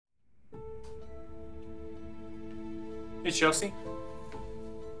Hey, Chelsea.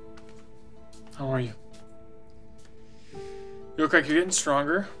 How are you? You look like you're getting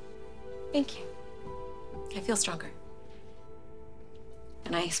stronger. Thank you. I feel stronger.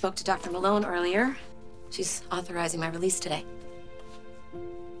 And I spoke to Dr. Malone earlier. She's authorizing my release today.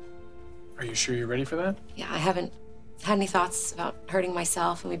 Are you sure you're ready for that? Yeah, I haven't had any thoughts about hurting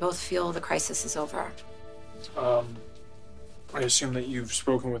myself, and we both feel the crisis is over. I assume that you've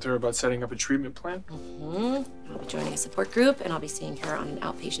spoken with her about setting up a treatment plan? I'll be joining a support group, and I'll be seeing her on an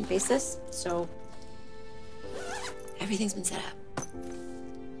outpatient basis. So everything's been set up.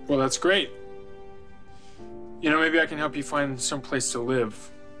 Well, that's great. You know, maybe I can help you find some place to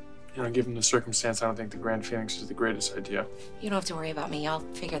live. You know, given the circumstance, I don't think the Grand Phoenix is the greatest idea. You don't have to worry about me. I'll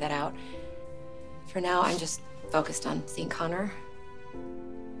figure that out. For now, I'm just focused on seeing Connor.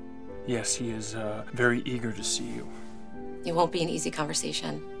 Yes, he is very eager to see you. It won't be an easy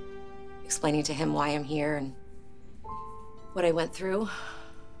conversation, explaining to him why I'm here and what I went through.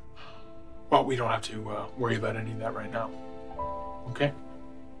 Well, we don't have to worry about any of that right now. Okay?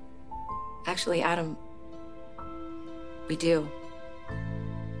 Actually, Adam, we do.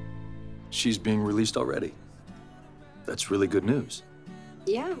 She's being released already. That's really good news.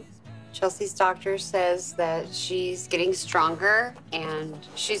 Yeah. Chelsea's doctor says that she's getting stronger and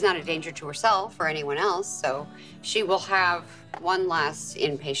she's not a danger to herself or anyone else, so she will have one last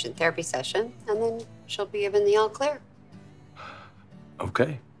inpatient therapy session and then she'll be given the all clear.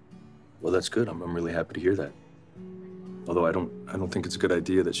 Okay. Well, that's good. I'm really happy to hear that. Although I don't think it's a good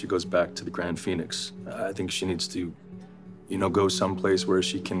idea that she goes back to the Grand Phoenix. I think she needs to, go someplace where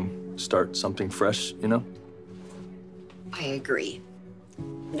she can start something fresh, I agree.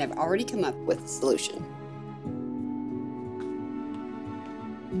 And I've already come up with a solution.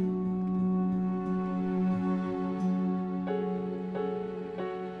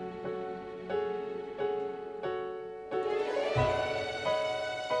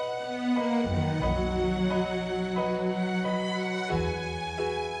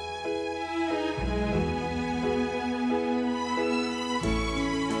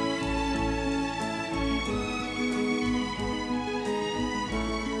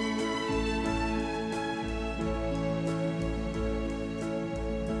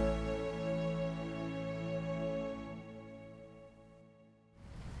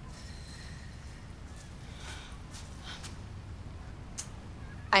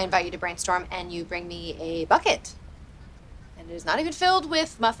 I invite you to brainstorm and you bring me a bucket. And it is not even filled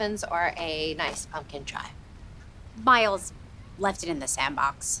with muffins or a nice pumpkin chai. Miles left it in the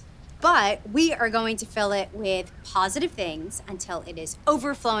sandbox. But we are going to fill it with positive things until it is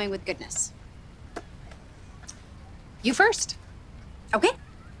overflowing with goodness. You first. Okay.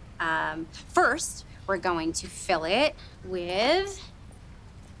 First, we're going to fill it with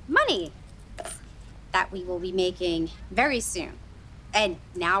money that we will be making very soon. And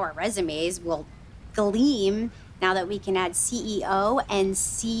now our resumes will gleam now that we can add CEO and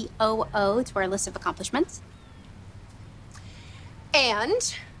COO to our list of accomplishments.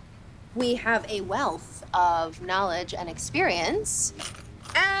 And we have a wealth of knowledge and experience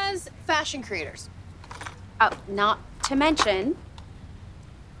as fashion creators. Not to mention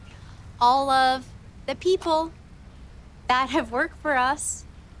all of the people that have worked for us.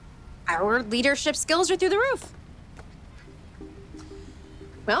 Our leadership skills are through the roof.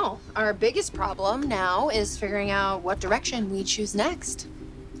 Well, our biggest problem now is figuring out what direction we choose next.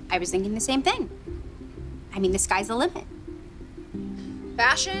 I was thinking the same thing. I mean, the sky's the limit.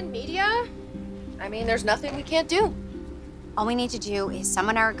 Fashion, media, there's nothing we can't do. All we need to do is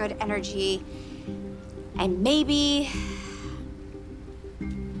summon our good energy, and maybe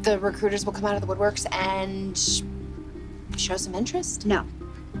The recruiters will come out of the woodworks and show some interest? No,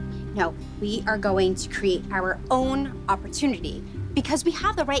 we are going to create our own opportunity because we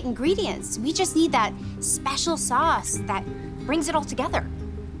have the right ingredients. We just need that special sauce that brings it all together.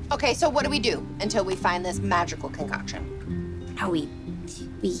 Okay, so what do we do until we find this magical concoction? How we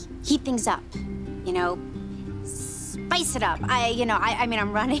heat things up, spice it up.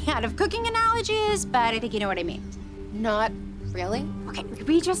 I'm running out of cooking analogies, but I think you know what I mean. Not really. Okay,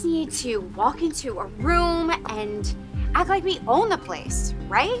 we just need to walk into a room and act like we own the place,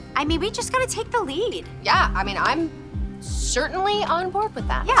 right? We just gotta take the lead. Yeah, I'm certainly on board with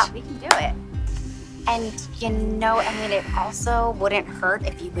that. Yeah, we can do it. And it also wouldn't hurt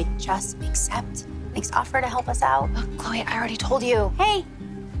if you would just accept Nick's offer to help us out. Oh, Chloe, I already told you. Hey,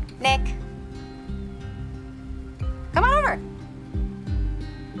 Nick. Come on over.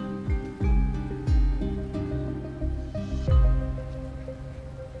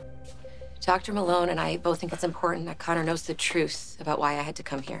 Dr. Malone and I both think it's important that Connor knows the truth about why I had to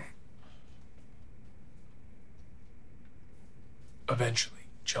come here. eventually,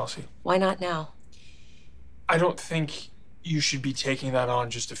 Chelsea. Why not now? I don't think you should be taking that on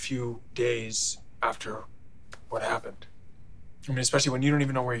just a few days after what happened. I mean, especially when you don't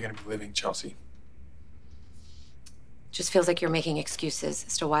even know where you're going to be living, Chelsea. Just feels like you're making excuses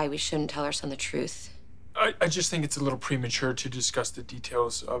as to why we shouldn't tell our son the truth. I just think it's a little premature to discuss the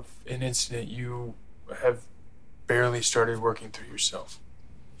details of an incident you have barely started working through yourself,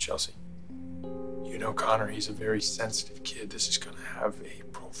 Chelsea. You know Connor, he's a very sensitive kid. This is going to have a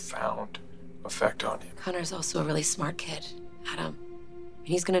profound effect on him. Connor's also a really smart kid, Adam. And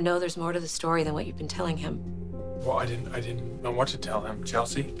he's gonna know there's more to the story than what you've been telling him. Well, I didn't know what to tell him,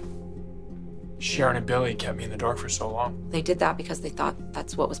 Chelsea. Sharon and Billy kept me in the dark for so long. They did that because they thought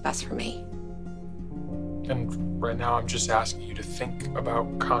that's what was best for me. And right now I'm just asking you to think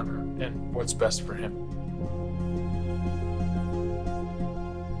about Connor and what's best for him.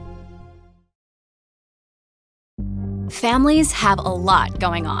 Families have a lot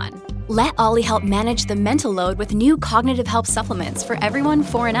going on. Let Ollie help manage the mental load with new cognitive help supplements for everyone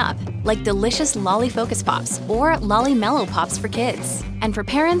 4 and up, like delicious Lolly Focus Pops or Lolly Mellow Pops for kids. And for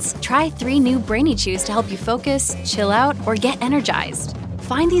parents, try 3 new Brainy Chews to help you focus, chill out, or get energized.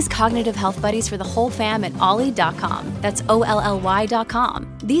 Find these cognitive health buddies for the whole fam at ollie.com. That's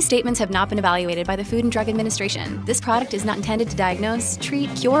OLLY.com. These statements have not been evaluated by the Food and Drug Administration. This product is not intended to diagnose,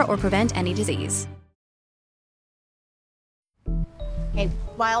 treat, cure, or prevent any disease. Okay,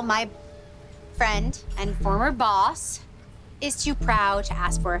 while my friend and former boss is too proud to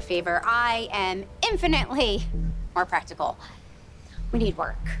ask for a favor, I am infinitely more practical. We need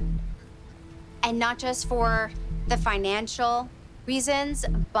work. And not just for the financial reasons,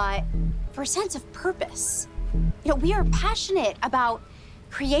 but for a sense of purpose. You know, we are passionate about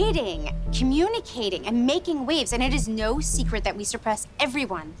creating, communicating, and making waves, and it is no secret that we surpass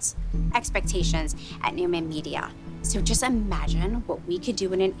everyone's expectations at Newman Media. So just imagine what we could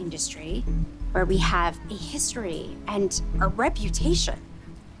do in an industry where we have a history and a reputation.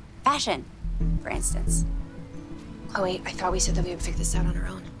 Fashion, for instance. Chloe, I thought we said that we would figure this out on our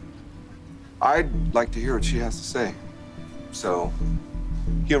own. I'd like to hear what she has to say. So,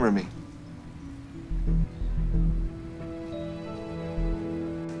 humor me.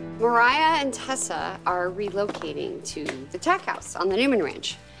 Mariah and Tessa are relocating to the Tack House on the Newman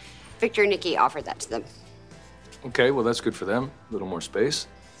Ranch. Victor and Nikki offered that to them. Okay, well, that's good for them. A little more space.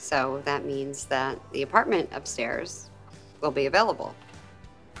 So that means that the apartment upstairs will be available.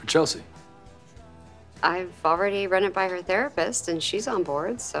 For Chelsea. I've already run it by her therapist, and she's on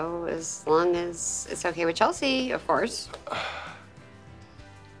board, so as long as it's okay with Chelsea, of course.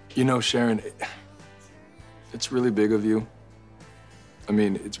 You know, Sharon, it's really big of you. I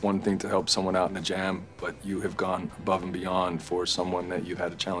mean, it's one thing to help someone out in a jam, but you have gone above and beyond for someone that you've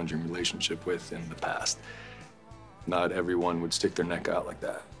had a challenging relationship with in the past. Not everyone would stick their neck out like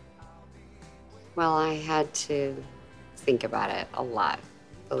that. Well, I had to think about it a lot,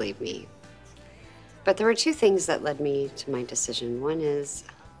 believe me. But there were 2 things that led me to my decision. One is,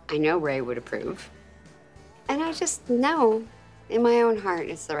 I know Ray would approve. And I just know in my own heart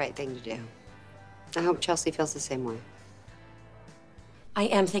it's the right thing to do. I hope Chelsea feels the same way. I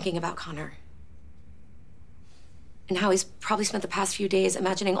am thinking about Connor. And how he's probably spent the past few days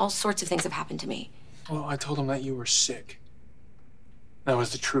imagining all sorts of things have happened to me. Well, I told him that you were sick. That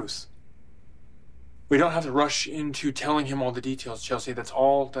was the truth. We don't have to rush into telling him all the details, Chelsea. That's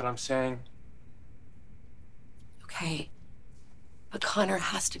all that I'm saying. Okay. But Connor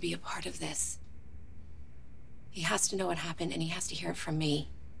has to be a part of this. He has to know what happened, and he has to hear it from me.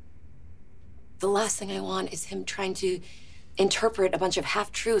 The last thing I want is him trying to interpret a bunch of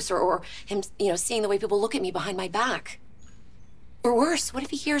half-truths or him, seeing the way people look at me behind my back. Or worse, what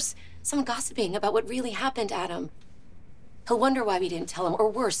if he hears someone gossiping about what really happened, Adam? He'll wonder why we didn't tell him. Or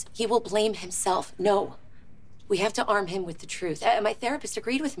worse, he will blame himself. No. We have to arm him with the truth. My therapist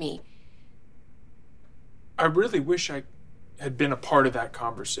agreed with me. I really wish I had been a part of that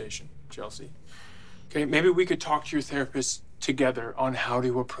conversation, Chelsea. Okay, maybe we could talk to your therapist together on how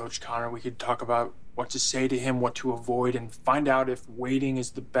to approach Connor. We could talk about what to say to him, what to avoid, and find out if waiting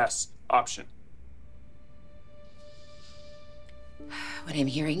is the best option. What I'm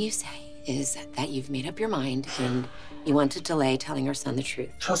hearing you say is that you've made up your mind and you want to delay telling our son the truth.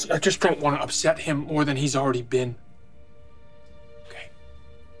 Chelsea, I just don't want to upset him more than he's already been. Okay?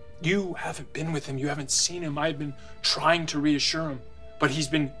 You haven't been with him. You haven't seen him. I've been trying to reassure him. But he's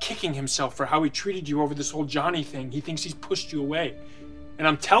been kicking himself for how he treated you over this whole Johnny thing. He thinks he's pushed you away. And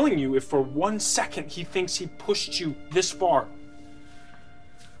I'm telling you, if for 1 second he thinks he pushed you this far,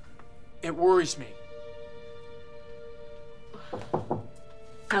 it worries me.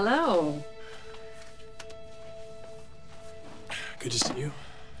 Hello. Good to see you.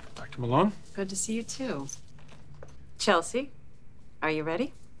 Dr. Malone? Good to see you too. Chelsea, are you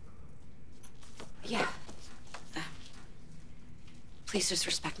ready? Yeah. Please just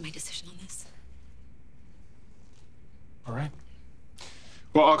respect my decision on this. All right.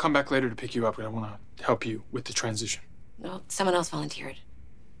 Well, I'll come back later to pick you up, but I want to help you with the transition. No, someone else volunteered.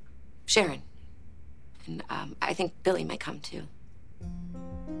 Sharon. And I think Billy might come too.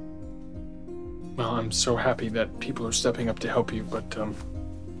 Well, I'm so happy that people are stepping up to help you, but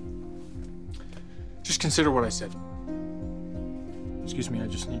just consider what I said. Excuse me, I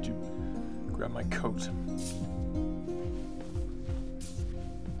just need to grab my coat.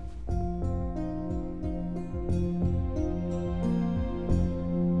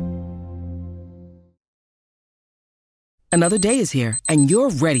 Another day is here, and you're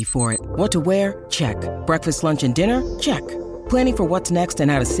ready for it. What to wear? Check. Breakfast, lunch, and dinner? Check. Planning for what's next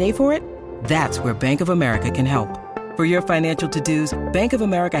and how to save for it? That's where Bank of America can help. For your financial to-dos, Bank of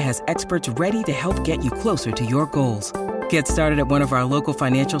America has experts ready to help get you closer to your goals. Get started at one of our local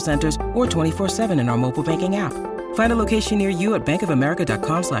financial centers or 24/7 in our mobile banking app. Find a location near you at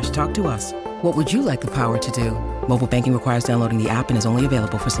bankofamerica.com/talktous. What would you like the power to do? Mobile banking requires downloading the app and is only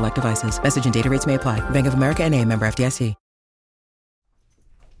available for select devices. Message and data rates may apply. Bank of America N.A., member FDIC.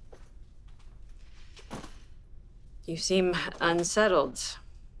 You seem unsettled.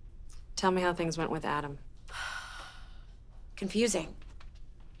 Tell me how things went with Adam. Confusing.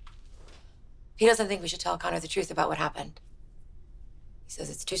 He doesn't think we should tell Connor the truth about what happened. He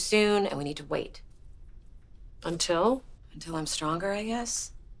says it's too soon and we need to wait. Until? Until I'm stronger, I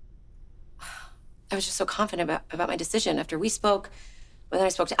guess. I was just so confident about my decision after we spoke, but then I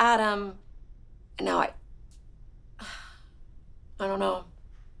spoke to Adam, and now I don't know.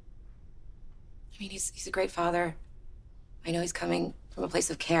 I mean, he's a great father. I know he's coming from a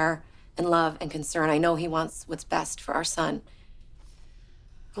place of care and love and concern. I know he wants what's best for our son.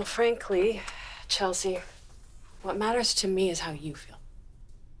 Well, frankly, Chelsea, what matters to me is how you feel.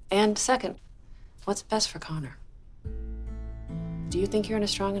 And second, what's best for Connor? Do you think you're in a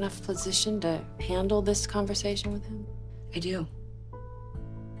strong enough position to handle this conversation with him? I do.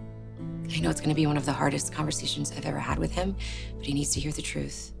 I know it's going to be one of the hardest conversations I've ever had with him, but he needs to hear the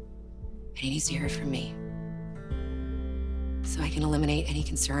truth. And he needs to hear it from me. So I can eliminate any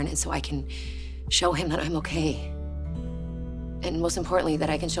concern and so I can show him that I'm okay. And most importantly, that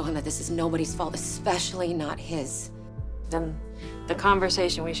I can show him that this is nobody's fault, especially not his. Then the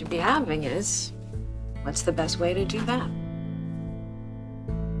conversation we should be having is, what's the best way to do that?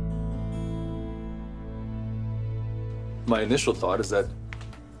 My initial thought is that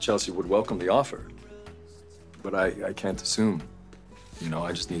Chelsea would welcome the offer. But I can't assume. You know,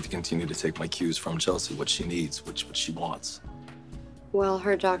 I just need to continue to take my cues from Chelsea, what she needs, what she wants. Well,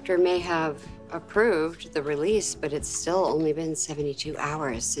 her doctor may have approved the release, but it's still only been 72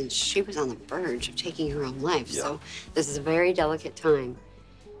 hours since she was on the verge of taking her own life. Yeah. So this is a very delicate time.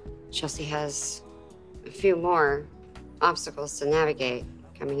 Chelsea has a few more obstacles to navigate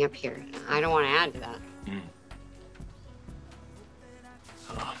coming up here. I don't want to add to that.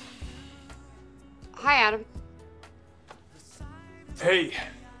 Hi, Adam. Hey.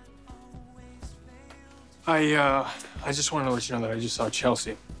 I just wanted to let you know that I just saw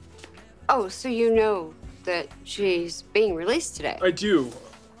Chelsea. Oh, so you know that she's being released today? I do.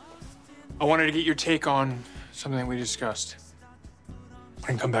 I wanted to get your take on something that we discussed. I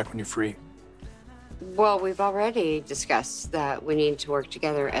can come back when you're free. Well, we've already discussed that we need to work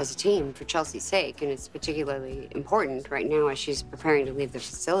together as a team for Chelsea's sake, and it's particularly important right now as she's preparing to leave the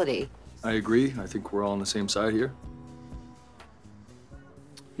facility. I agree. I think we're all on the same side here.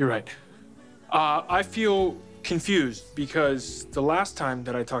 You're right. I feel confused because the last time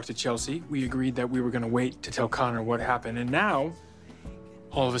that I talked to Chelsea, we agreed that we were going to wait to tell Connor what happened. And now,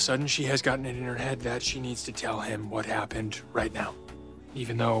 all of a sudden, she has gotten it in her head that she needs to tell him what happened right now,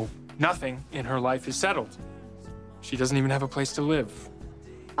 even though nothing in her life is settled. She doesn't even have a place to live.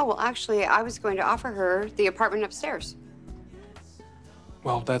 Oh, well, actually, I was going to offer her the apartment upstairs.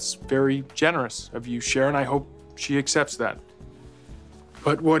 Well, that's very generous of you, Sharon. I hope she accepts that.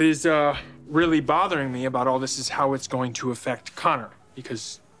 But what is really bothering me about all this is how it's going to affect Connor,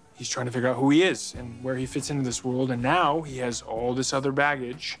 because he's trying to figure out who he is and where he fits into this world, and now he has all this other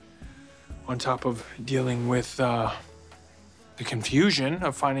baggage on top of dealing with the confusion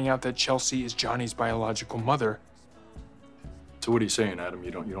of finding out that Chelsea is Johnny's biological mother. So what are you saying, Adam?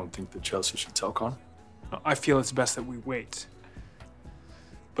 You don't think that Chelsea should tell Connor? I feel it's best that we wait.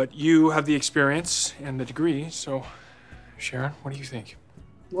 But you have the experience and the degree, so Sharon, what do you think?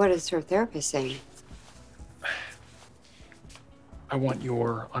 What is her therapist saying? I want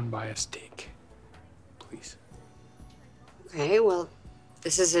your unbiased take, please. Okay, well,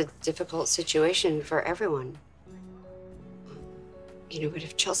 this is a difficult situation for everyone. You know, but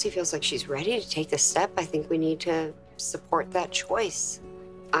if Chelsea feels like she's ready to take this step, I think we need to support that choice.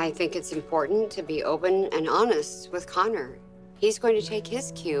 I think it's important to be open and honest with Connor. He's going to take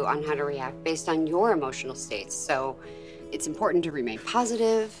his cue on how to react based on your emotional states. So it's important to remain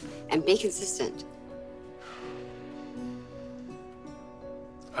positive and be consistent.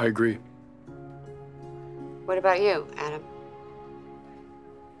 I agree. What about you, Adam?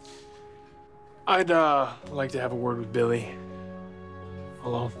 I'd like to have a word with Billy.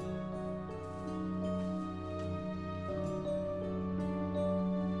 Alone.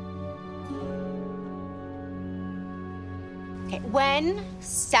 Okay, when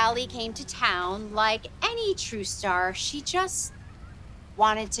Sally came to town, like any true star, she just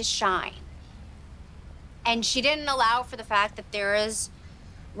wanted to shine. And she didn't allow for the fact that there is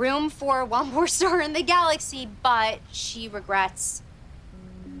room for one more star in the galaxy, but she regrets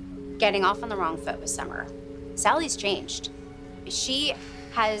getting off on the wrong foot with Summer. Sally's changed. She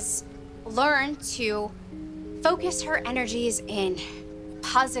has learned to focus her energies in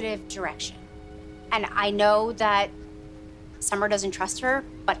positive direction. And I know that Summer doesn't trust her,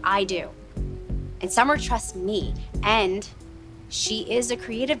 but I do. And Summer trusts me. And she is a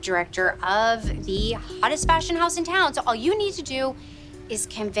creative director of the hottest fashion house in town. So all you need to do is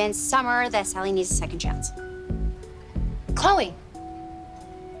convince Summer that Sally needs a second chance. Chloe,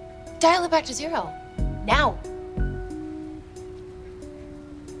 dial it back to 0. Now.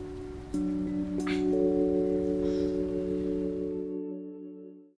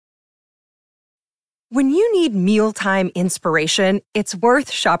 When you need mealtime inspiration, it's worth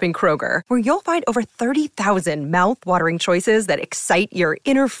shopping Kroger, where you'll find over 30,000 mouth-watering choices that excite your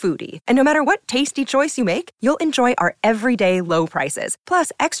inner foodie. And no matter what tasty choice you make, you'll enjoy our everyday low prices,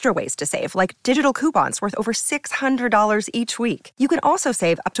 plus extra ways to save, like digital coupons worth over $600 each week. You can also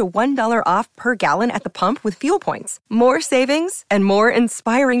save up to $1 off per gallon at the pump with fuel points. More savings and more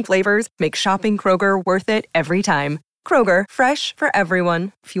inspiring flavors make shopping Kroger worth it every time. Kroger, fresh for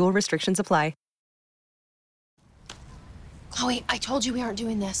everyone. Fuel restrictions apply. Chloe, I told you we aren't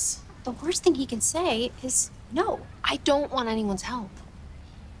doing this. The worst thing he can say is no. I don't want anyone's help.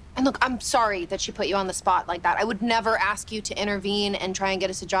 And look, I'm sorry that she put you on the spot like that. I would never ask you to intervene and try and get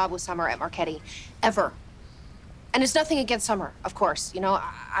us a job with Summer at Marchetti. Ever. And it's nothing against Summer, of course. You know,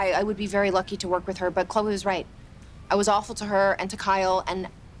 I would be very lucky to work with her, but Chloe was right. I was awful to her and to Kyle, and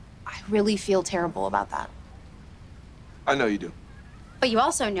I really feel terrible about that. I know you do. But you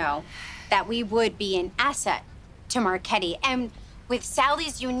also know that we would be an asset to Marchetti. And with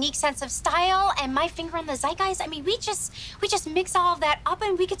Sally's unique sense of style and my finger on the zeitgeist, I mean, we just mix all of that up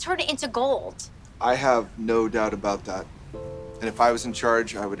and we could turn it into gold. I have no doubt about that. And if I was in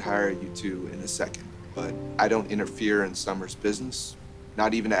charge, I would hire you two in a second. But I don't interfere in Summer's business,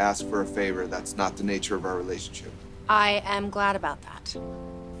 not even to ask for a favor. That's not the nature of our relationship. I am glad about that.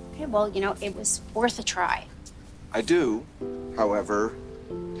 Okay, well, you know, it was worth a try. I do, however,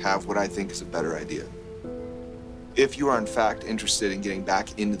 have what I think is a better idea. If you are in fact interested in getting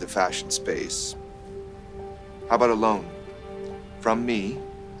back into the fashion space, how about a loan from me?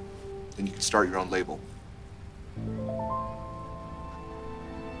 Then you can start your own label.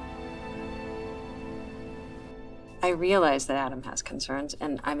 I realize that Adam has concerns,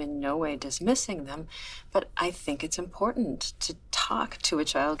 and I'm in no way dismissing them, but I think it's important to talk to a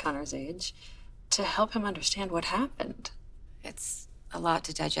child Connor's age to help him understand what happened. It's a lot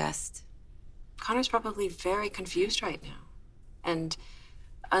to digest. Connor's probably very confused right now and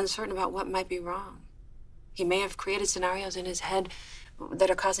uncertain about what might be wrong. He may have created scenarios in his head that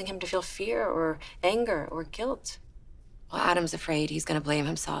are causing him to feel fear or anger or guilt. Well, Adam's afraid he's going to blame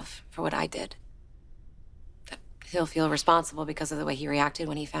himself for what I did. That he'll feel responsible because of the way he reacted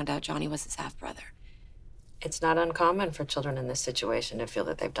when he found out Johnny was his half-brother. It's not uncommon for children in this situation to feel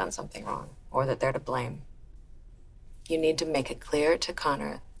that they've done something wrong or that they're to blame. You need to make it clear to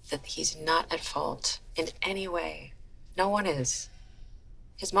Connor that he's not at fault in any way. No one is.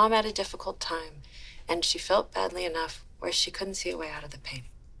 His mom had a difficult time, and she felt badly enough where she couldn't see a way out of the pain.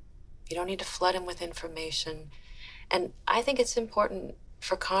 You don't need to flood him with information. And I think it's important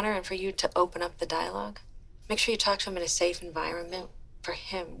for Connor and for you to open up the dialogue. Make sure you talk to him in a safe environment for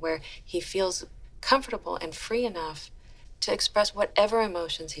him where he feels comfortable and free enough to express whatever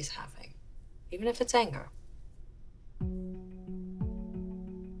emotions he's having, even if it's anger.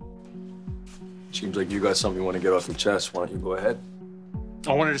 Seems like you got something you want to get off your chest. Why don't you go ahead?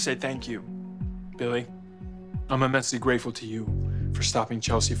 I wanted to say thank you, Billy. I'm immensely grateful to you for stopping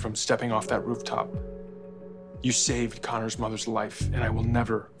Chelsea from stepping off that rooftop. You saved Connor's mother's life, and I will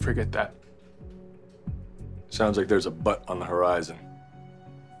never forget that. Sounds like there's a but on the horizon.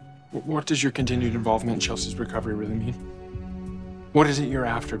 What does your continued involvement in Chelsea's recovery really mean? What is it you're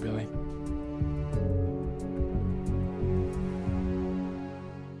after, Billy?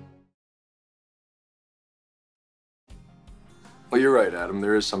 Well, you're right, Adam.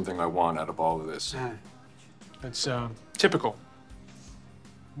 There is something I want out of all of this. That's typical.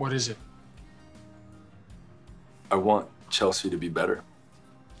 What is it? I want Chelsea to be better.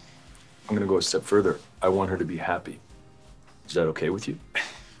 I'm gonna go a step further. I want her to be happy. Is that okay with you?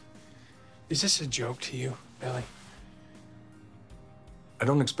 Is this a joke to you, Billy? I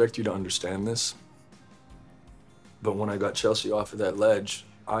don't expect you to understand this, but when I got Chelsea off of that ledge,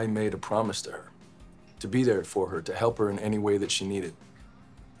 I made a promise to her. To be there for her, to help her in any way that she needed.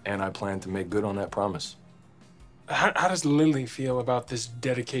 And I plan to make good on that promise. How does Lily feel about this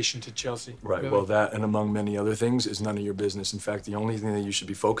dedication to Chelsea? Right, Billy? well, that and among many other things is none of your business. In fact, the only thing that you should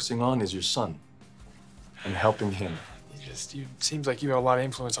be focusing on is your son and helping him. You seems like you have a lot of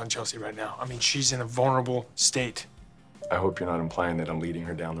influence on Chelsea right now. I mean, she's in a vulnerable state. I hope you're not implying that I'm leading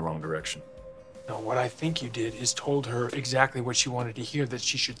her down the wrong direction. No, what I think you did is told her exactly what she wanted to hear, that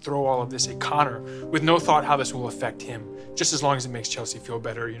she should throw all of this at Connor with no thought how this will affect him, just as long as it makes Chelsea feel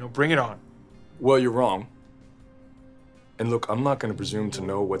better, bring it on. Well, you're wrong. And look, I'm not going to presume to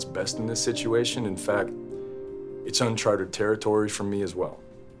know what's best in this situation. In fact, it's uncharted territory for me as well.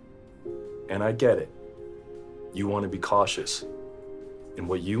 And I get it. You want to be cautious. And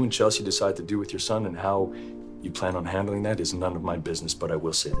what you and Chelsea decide to do with your son and how you plan on handling that is none of my business, but I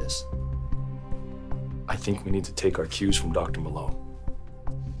will say this. I think we need to take our cues from Dr. Malone.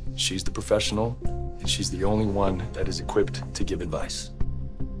 She's the professional, and she's the only one that is equipped to give advice.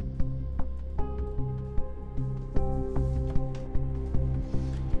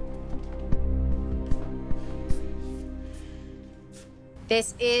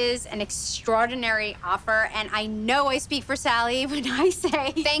 This is an extraordinary offer, and I know I speak for Sally when I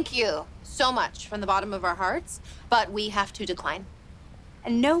say Thank you so much from the bottom of our hearts, but we have to decline.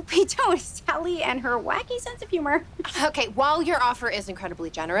 And no, we don't. Sally and her wacky sense of humor. Okay, while your offer is incredibly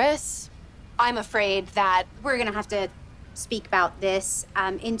generous, I'm afraid that We're gonna have to speak about this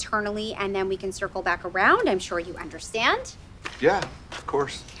internally, and then we can circle back around. I'm sure you understand. Yeah, of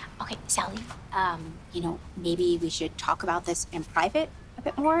course. Okay, Sally, maybe we should talk about this in private a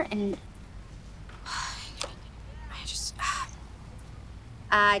bit more, and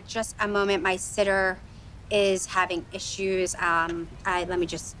just a moment. My sitter is having issues. Let me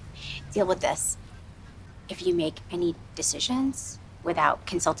just deal with this. If you make any decisions without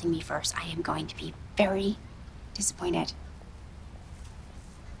consulting me first, I am going to be very disappointed.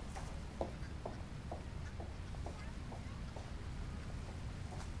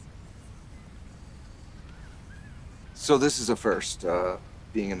 So this is a first,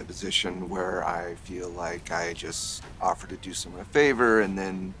 being in the position where I feel like I just offer to do someone a favor and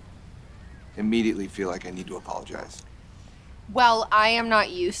then immediately feel like I need to apologize. Well, I am not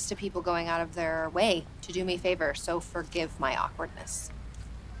used to people going out of their way to do me favors, so forgive my awkwardness.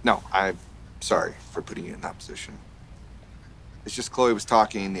 No, I'm sorry for putting you in that position. It's just Chloe was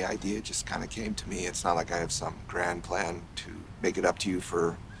talking, the idea just kind of came to me. It's not like I have some grand plan to make it up to you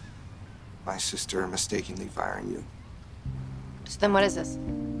for my sister mistakenly firing you. So then what is this?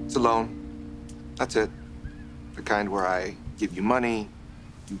 It's a loan. That's it. The kind where I give you money,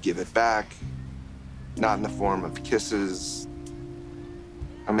 you give it back, not in the form of kisses,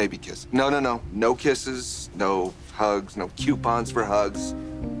 or maybe kisses. No. No kisses, no hugs, no coupons for hugs,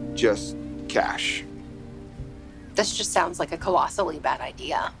 just cash. This just sounds like a colossally bad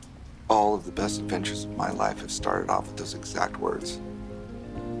idea. All of the best adventures of my life have started off with those exact words.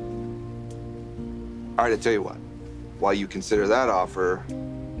 All right, I tell you what. While you consider that offer,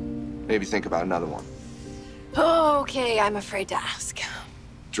 maybe think about another one. Okay, I'm afraid to ask.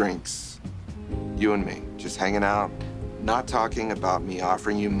 Drinks. You and me, just hanging out, not talking about me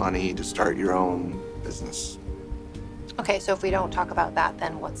offering you money to start your own business. Okay, so if we don't talk about that,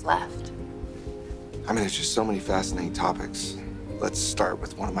 then what's left? I mean, there's just so many fascinating topics. Let's start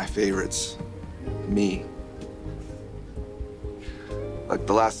with one of my favorites, me. Like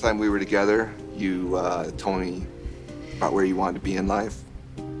the last time we were together, you told me about where you wanted to be in life.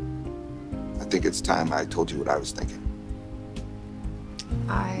 I think it's time I told you what I was thinking.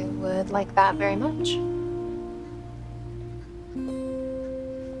 I would like that very much.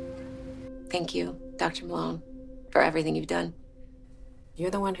 Thank you, Dr. Malone, for everything you've done. You're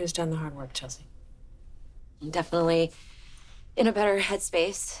the one who's done the hard work, Chelsea. I'm definitely in a better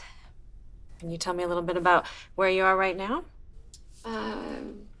headspace. Can you tell me a little bit about where you are right now?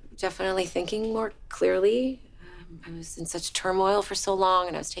 Definitely thinking more clearly. I was in such turmoil for so long,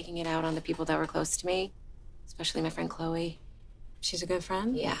 and I was taking it out on the people that were close to me. especially my friend Chloe. She's a good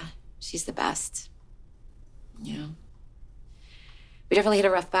friend? Yeah, she's the best. You know, we definitely hit a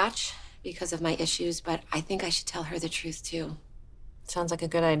rough patch because of my issues, but I think I should tell her the truth too. Sounds like a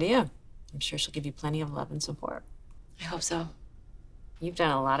good idea. I'm sure she'll give you plenty of love and support. I hope so. You've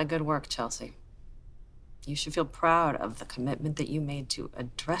done a lot of good work, Chelsea. You should feel proud of the commitment that you made to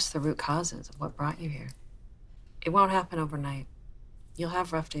address the root causes of what brought you here. It won't happen overnight. You'll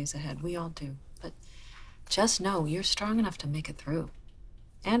have rough days ahead. We all do. But just know you're strong enough to make it through.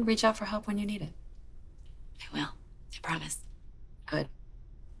 And reach out for help when you need it. I will. I promise. Good.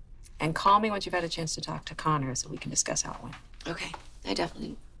 And call me once you've had a chance to talk to Connor so we can discuss how it went. Okay. I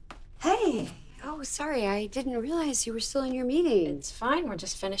definitely... Hey. Oh, sorry. I didn't realize you were still in your meeting. It's fine. We're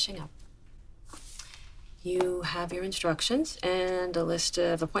just finishing up. You have your instructions and a list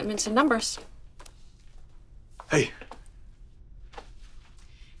of appointments and numbers. Hey.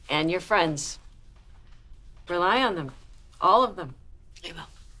 And your friends. Rely on them. All of them. I will.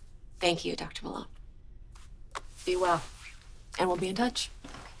 Thank you, Dr. Malone. Be well. And we'll be in touch.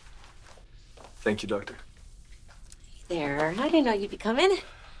 Thank you, Doctor. There. I didn't know you'd be coming.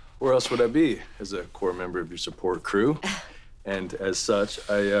 Where else would I be as a core member of your support crew? And as such,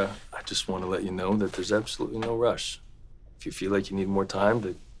 I just want to let you know that there's absolutely no rush. If you feel like you need more time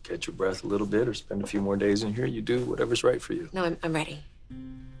to catch your breath a little bit or spend a few more days in here, you do whatever's right for you. No, I'm ready.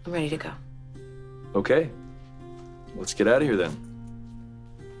 I'm ready to go. Okay. Let's get out of here then.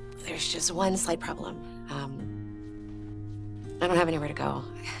 There's just one slight problem. I don't have anywhere to go.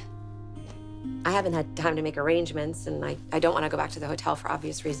 I haven't had time to make arrangements, and I don't want to go back to the hotel for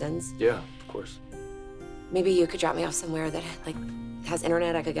obvious reasons. Yeah, of course. Maybe you could drop me off somewhere that, like, has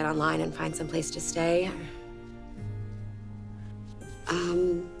internet. I could get online and find some place to stay.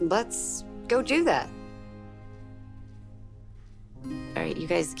 Let's go do that. All right, you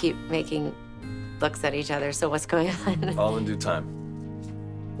guys keep making looks at each other, so what's going on? All in due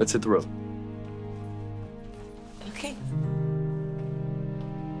time. Let's hit the road. Okay.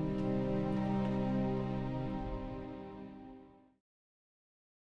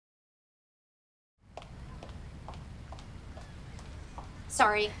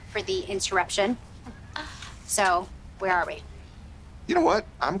 Sorry for the interruption. So, where are we? You know what?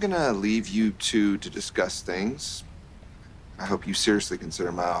 I'm gonna leave you two to discuss things. I hope you seriously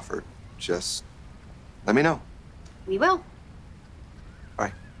consider my offer. Just let me know. We will. All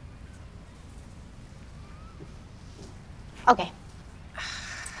right. Okay.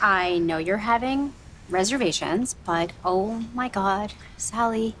 I know you're having reservations, but oh my God,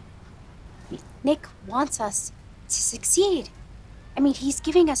 Sally. Nick wants us to succeed. I mean, he's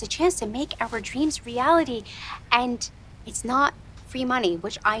giving us a chance to make our dreams reality, and it's not free money,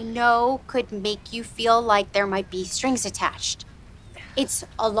 which I know could make you feel like there might be strings attached. It's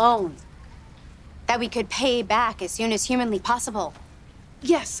a loan that we could pay back as soon as humanly possible.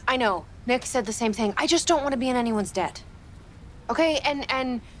 Yes, I know. Nick said the same thing. I just don't want to be in anyone's debt. Okay,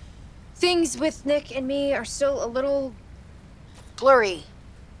 and things with Nick and me are still a little blurry.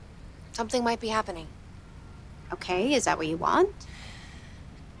 Something might be happening. Okay, is that what you want?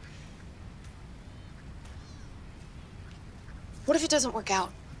 What if it doesn't work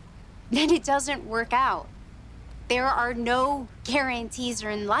out? Then it doesn't work out. There are no guarantees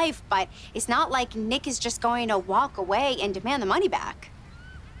in life, but it's not like Nick is just going to walk away and demand the money back.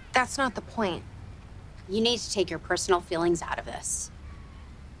 That's not the point. You need to take your personal feelings out of this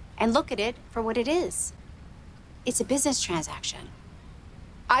and look at it for what it is. It's a business transaction.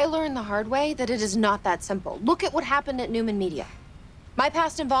 I learned the hard way that it is not that simple. Look at what happened at Newman Media. My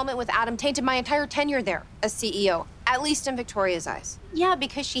past involvement with Adam tainted my entire tenure there as CEO, at least in Victoria's eyes. Yeah,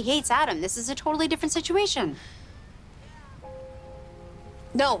 because she hates Adam. This is a totally different situation.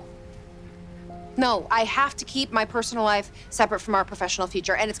 No. No, I have to keep my personal life separate from our professional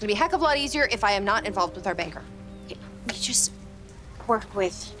future, and it's gonna be a heck of a lot easier if I am not involved with our banker. You just work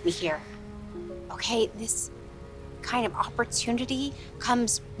with me here. Okay, this kind of opportunity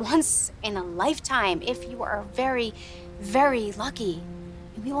comes once in a lifetime if you are very, very lucky.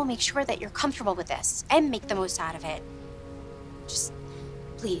 And we will make sure that you're comfortable with this and make the most out of it. Just,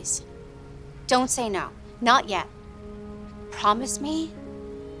 please, don't say no. Not yet. Promise me,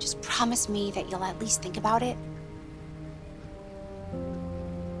 just promise me that you'll at least think about it.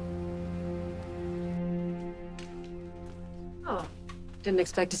 Oh, didn't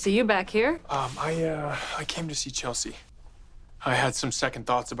expect to see you back here. I came to see Chelsea. I had some second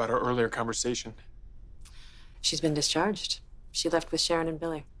thoughts about our earlier conversation. She's been discharged. She left with Sharon and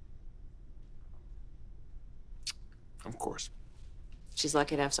Billy. Of course. She's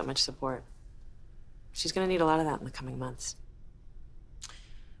lucky to have so much support. She's gonna need a lot of that in the coming months.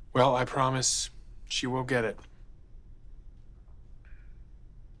 Well, I promise She will get it.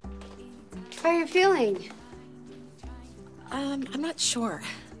 How are you feeling? I'm not sure.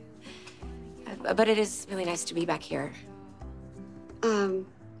 But it is really nice to be back here. Would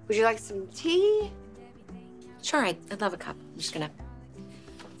you like some tea? Sure, I'd love a cup. I'm just gonna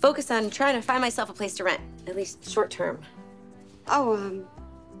focus on trying to find myself a place to rent, at least short term. Oh,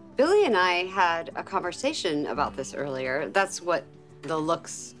 Billy and I had a conversation about this earlier. That's what the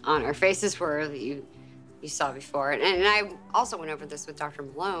looks on our faces were that you saw before. And I also went over this with Dr.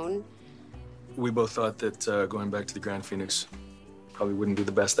 Malone. We both thought that going back to the Grand Phoenix probably wouldn't be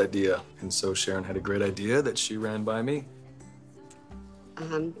the best idea. And so Sharon had a great idea that she ran by me.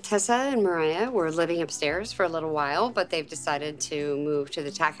 Tessa and Mariah were living upstairs for a little while, but they've decided to move to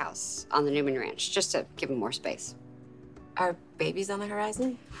the tack house on the Newman Ranch just to give them more space. Are babies on the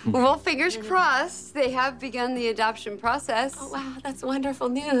horizon? Well, fingers crossed. They have begun the adoption process. Oh, wow, that's wonderful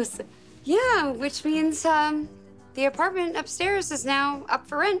news. Yeah, which means the apartment upstairs is now up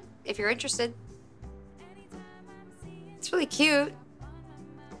for rent, if you're interested. It's really cute.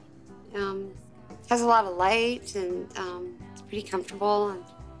 Has a lot of light and it's pretty comfortable. And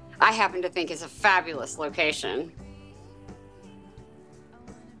I happen to think it's a fabulous location.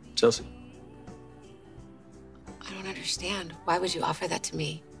 Chelsea. I don't understand. Why would you offer that to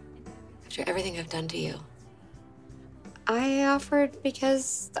me after everything I've done to you? I offered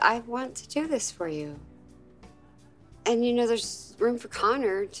because I want to do this for you. And you know, there's room for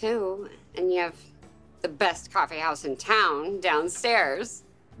Connor, too. And you have the best coffee house in town downstairs.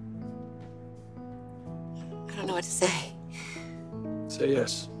 I don't know what to say. Say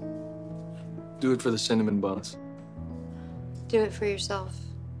yes. Do it for the cinnamon buns. Do it for yourself.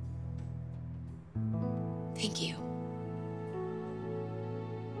 Thank you.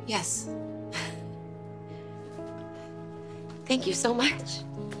 Yes. Thank you so much.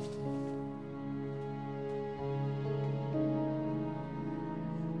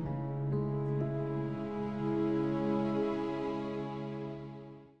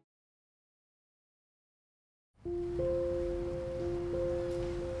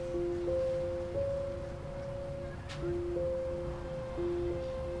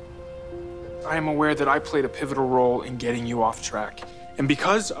 I am aware that I played a pivotal role in getting you off track. And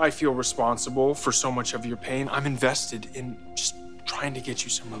because I feel responsible for so much of your pain, I'm invested in just trying to get you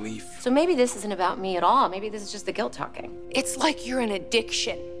some relief. So maybe this isn't about me at all. Maybe this is just the guilt talking. It's like you're an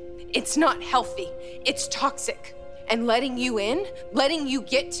addiction. It's not healthy. It's toxic. And letting you in, letting you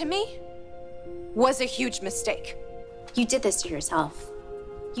get to me, was a huge mistake. You did this to yourself.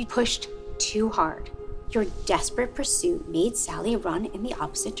 You pushed too hard. Your desperate pursuit made Sally run in the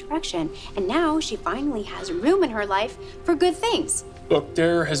opposite direction, and now she finally has room in her life for good things. Look,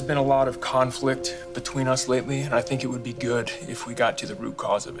 there has been a lot of conflict between us lately, and I think it would be good if we got to the root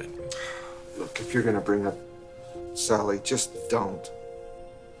cause of it. Look, if you're gonna bring up Sally, just don't.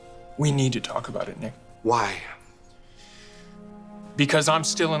 We need to talk about it, Nick. Why? Because I'm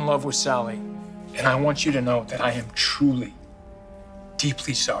still in love with Sally, and I want you to know that I am truly,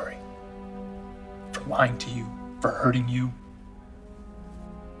 deeply sorry for lying to you, for hurting you,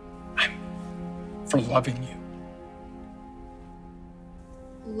 for loving you.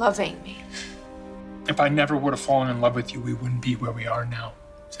 Loving me. If I never would have fallen in love with you, we wouldn't be where we are now,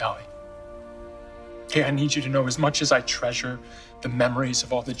 Sally. Okay, I need you to know, as much as I treasure the memories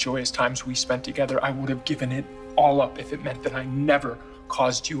of all the joyous times we spent together, I would have given it all up if it meant that I never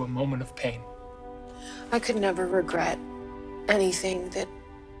caused you a moment of pain. I could never regret anything that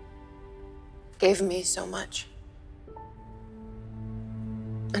gave me so much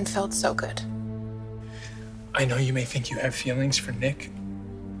and felt so good. I know you may think you have feelings for Nick,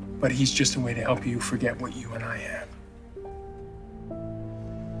 but he's just a way to help you forget what you and I have.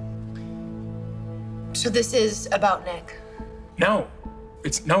 So this is about Nick? No,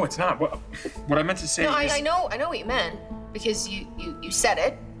 it's not. What I meant to say is... I know what you meant, because you said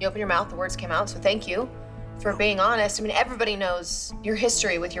it. You opened your mouth, the words came out, so thank you for being honest. I mean, everybody knows your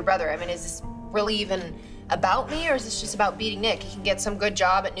history with your brother. I mean, is this really even about me, or is this just about beating Nick? He can get some good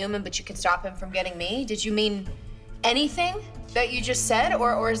job at Newman, but you can stop him from getting me? Did you mean anything that you just said,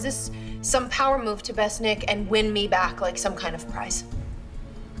 or is this some power move to best Nick and win me back like some kind of prize?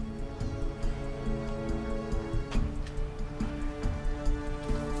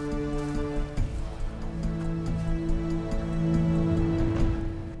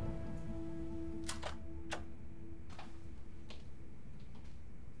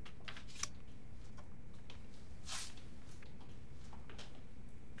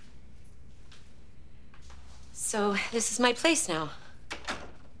 So this is my place now.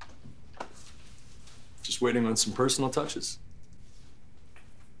 Just waiting on some personal touches.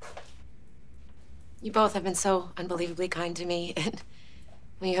 You both have been so unbelievably kind to me, and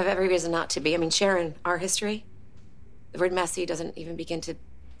you have every reason not to be. I mean, Sharon, our history, the word messy doesn't even begin to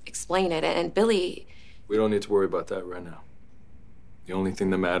explain it. And Billy... We don't need to worry about that right now. The only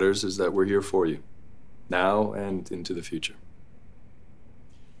thing that matters is that we're here for you, now and into the future.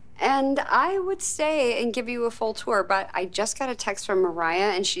 And I would stay and give you a full tour, but I just got a text from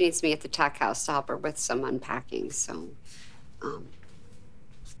Mariah, and she needs me at the tech house to help her with some unpacking. So,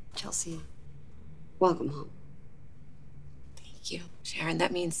 Chelsea, welcome home. Thank you, Sharon.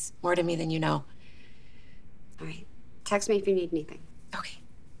 That means more to me than you know. All right. Text me if you need anything. Okay.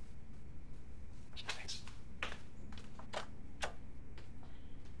 Thanks.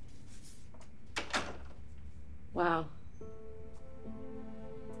 Wow.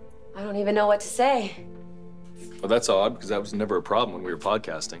 I don't even know what to say. Well, that's odd, because that was never a problem when we were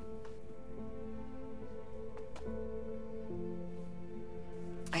podcasting.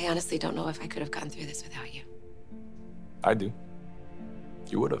 I honestly don't know if I could have gotten through this without you. I do.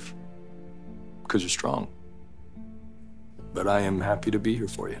 You would have. Because you're strong. But I am happy to be here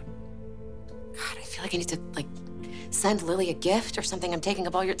for you. God, I feel like I need to, send Lily a gift or something. I'm taking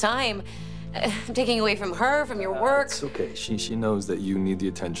up all your time. I'm taking away from her, from your work. It's okay. She knows that you need the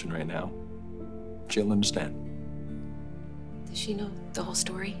attention right now. She'll understand. Does she know the whole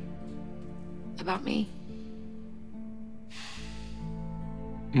story about me?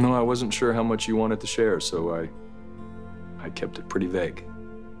 No, I wasn't sure how much you wanted to share, so I kept it pretty vague.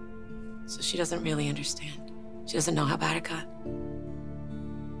 So she doesn't really understand. She doesn't know how bad it got.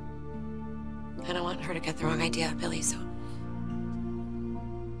 I don't want her to get the wrong idea, Billy, so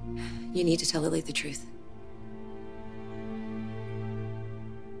you need to tell Lily the truth.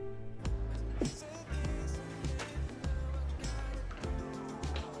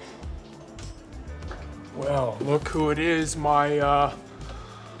 Well, look who it is, my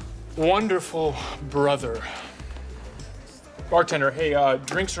wonderful brother. Bartender, hey,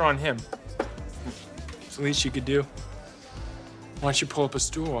 drinks are on him. It's the least you could do. Why don't you pull up a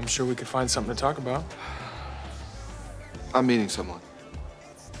stool? I'm sure we could find something to talk about. I'm meeting someone.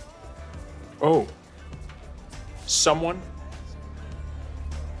 Oh. Someone?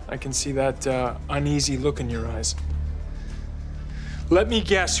 I can see that uneasy look in your eyes. Let me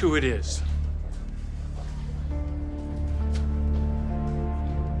guess who it is.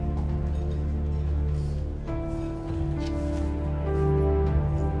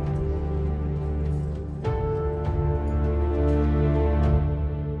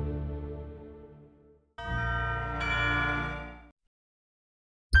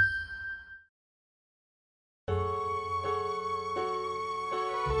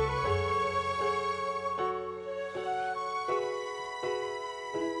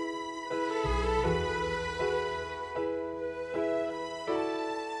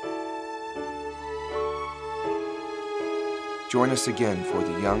 Join us again for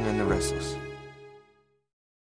The Young and the Restless.